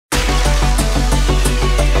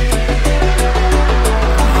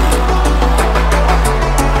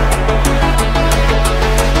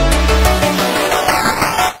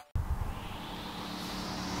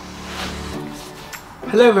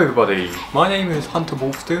Hello everybody, my name is Hunter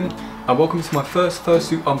Wulfstern and welcome to my first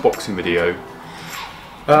Fursuit unboxing video.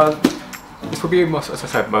 This will be, as I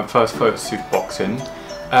said, my first Fursuit boxing,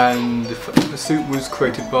 and the suit was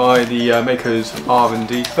created by the makers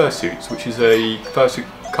R&D Fursuit, which is a Fursuit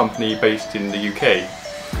company based in the UK.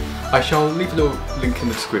 I shall leave a little link in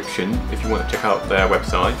the description if you want to check out their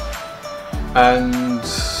website. And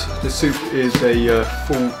the suit is a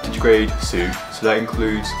full digigrade suit, so that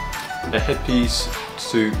includes a headpiece,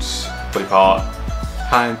 suits, body part,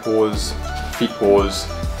 hand paws, feet paws,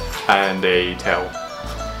 and a tail.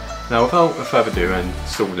 Now without further ado and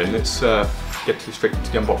stalling, let's get straight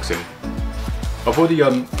to the unboxing. I've already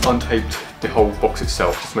untaped the whole box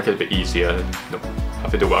itself just to make it a bit easier and not have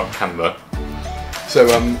to do it on camera. So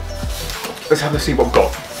let's have a see what we've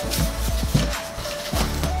got.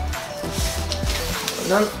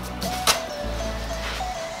 No.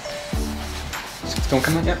 Still on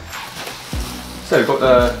camera yet? So we've got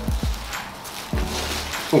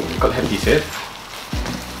we've got the headpiece here.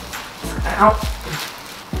 Ow!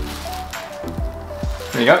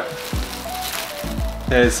 There you go.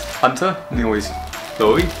 There's Hunter, and he always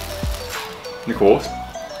glory. And of course,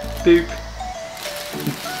 boop.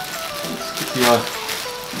 Let's get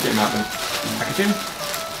him out of the packaging.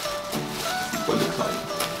 See what it looks like.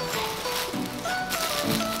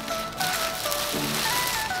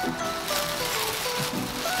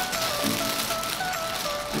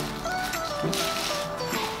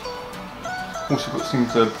 Also got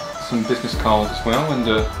some business cards as well, and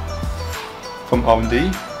from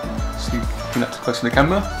R&D, so you can bring that close to the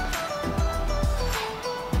camera.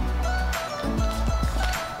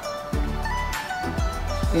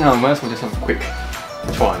 Now I might as well just have a quick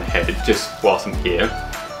try on the head just whilst I'm here.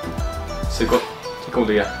 So got take all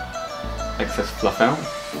the excess fluff out.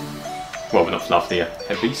 Well, not fluff, the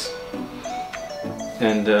headpiece,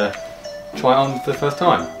 and try it on for the first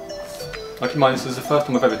time. Like in mind, this is the first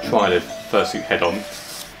time I've ever tried a Fursuit head on,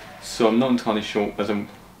 so I'm not entirely sure as to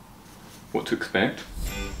what to expect.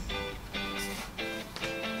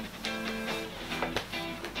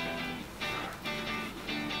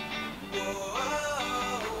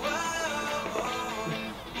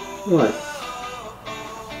 Right,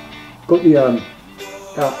 got the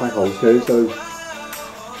outline holes here, so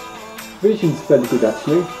vision's fairly good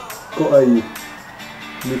actually. Got a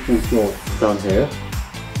nipple slot down here.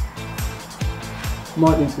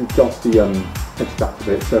 Might need to adjust the edge back a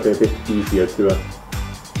bit so it'll be a bit easier to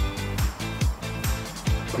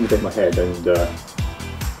accommodate my head and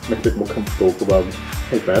make it a bit more comfortable for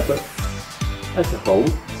headwear, but as a whole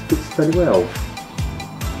it fits fairly well.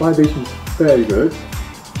 Vibration's fairly good.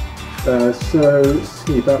 So let's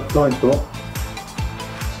see, about blind spot.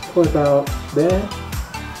 It's quite about there.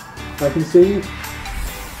 I can see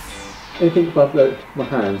anything above my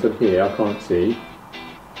hands on here I can't see.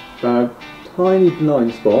 Tiny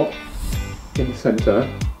blind spot in the centre,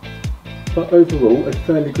 but overall a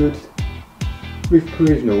fairly good roof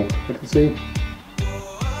provisional. I can see.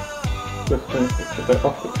 Just put that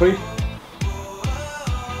off quickly.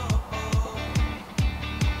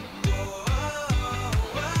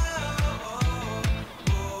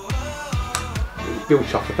 Build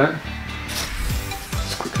shot of that.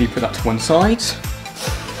 Just quickly put that to one side.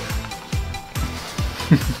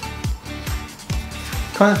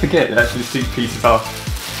 Kind of forget that actually the suit piece is about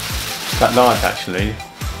that large actually.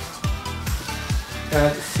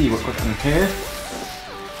 Let's see what we've got on here.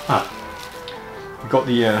 We've got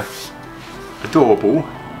the adorable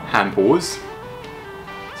hand paws.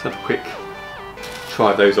 Let's have a quick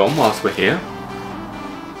try those on whilst we're here.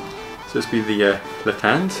 So this will be the left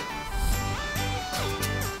hand.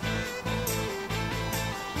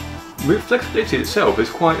 With flexibility itself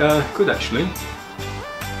is quite good actually.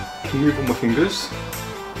 Can move all my fingers,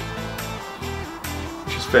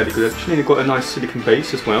 which is fairly good actually. They've got a nice silicone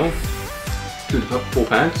base as well. Good paw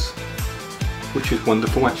pads, which is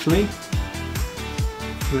wonderful actually.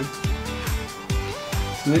 So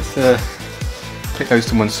let's take those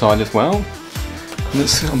to one side as well. And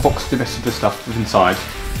let's unbox the rest of the stuff with inside.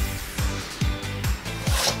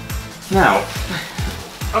 Now,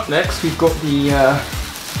 up next we've got the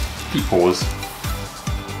feet paws.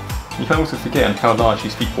 You can also forget how large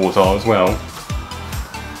these feet paws are as well.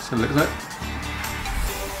 So look at that.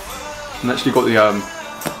 And actually got the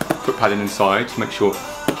foot padding inside to make sure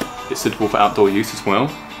it's suitable for outdoor use as well.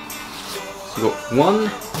 So we've got one.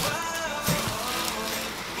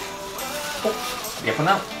 Oh, get one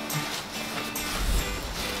out.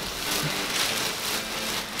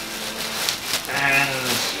 And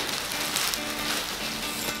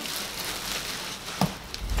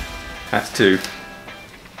that's two.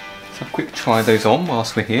 Let's have a quick try those on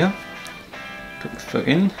whilst we're here. Put straight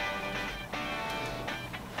in.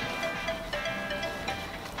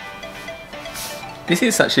 This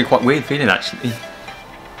is actually quite weird feeling actually.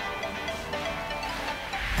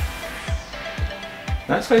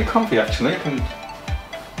 That's very comfy actually. I can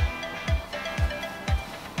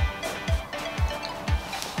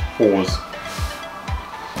pause.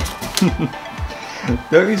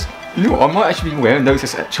 Those, you know what, I might actually be wearing those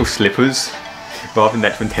as actual slippers rather than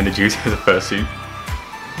actual intended use as a fursuit.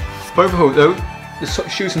 But overall though, the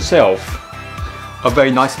shoes themselves are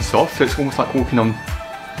very nice and soft, so it's almost like walking on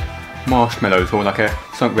marshmallows or like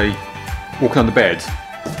something really walking on the bed.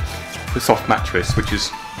 The soft mattress, which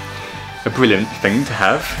is a brilliant thing to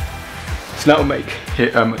have. So that will make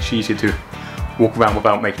it much easier to walk around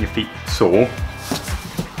without making your feet sore.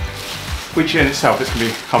 Which in itself is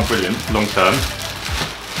going to become brilliant long term.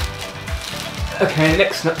 Okay,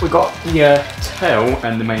 next up we've got the tail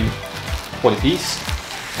and the main body piece.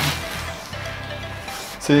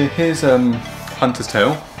 So here's hunter's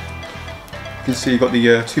tail. You can see you've got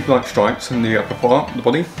the 2 black stripes in the upper part of the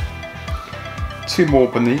body. 2 more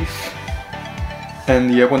beneath. And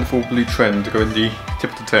the wonderful blue trend to go in the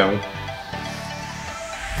tip of the tail.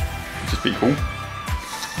 Which is pretty cool.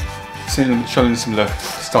 Showing a similar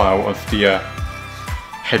style of the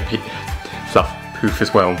head fluff poof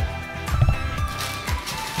as well.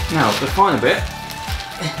 Now the final bit,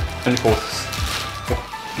 and of course,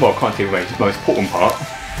 well, I can't take away the most important part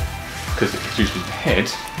because it's usually the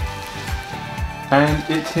head, and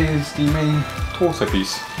it is the main torso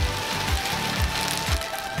piece.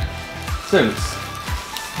 So let's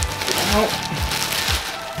get it out.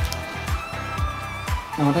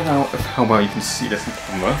 Now I don't know how well you can see this in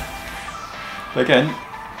camera. But again,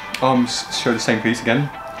 arms show the same piece again,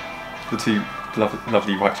 the 2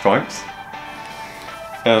 lovely white stripes,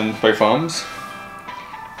 both arms,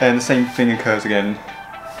 and the same thing occurs again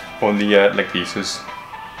on the leg pieces.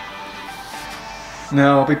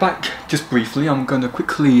 Now I'll be back just briefly. I'm going to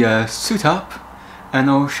quickly suit up and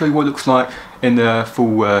I'll show you what it looks like in the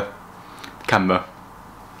full camera.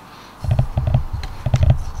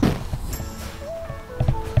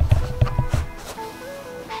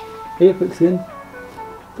 Here, folks, again.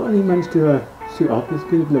 Finally managed to suit up. It's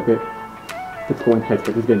been a little bit difficult in head,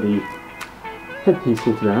 but we're getting the headpiece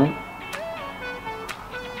sorted out.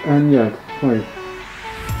 And yeah, sorry.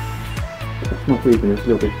 That's my breathing, it's a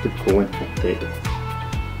little bit difficult and hectic.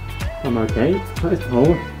 I'm okay. That is the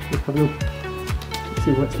whole. Let's have a look. Let's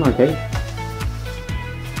see what's like, okay.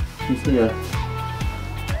 You see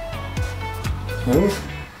nose.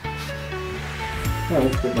 Oh,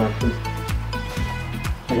 that's a bit nice.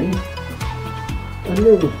 And a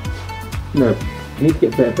little, no, I need to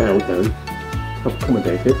get a better belt though to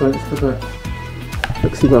accommodate it, but let's have a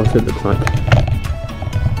look, see what else it looks like.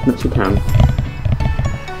 Much you can.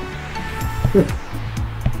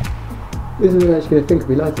 This is actually a thing to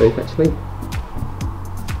be lightweight actually.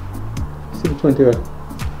 See, I'm trying to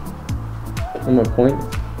on my point.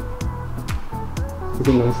 It's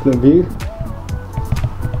a nice little view.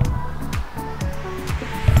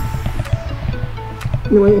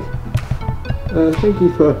 Anyway, thank you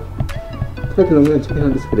for taking along and checking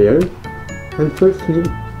out this video, and hopefully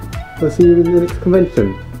I'll see you in the next convention.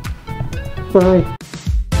 Bye!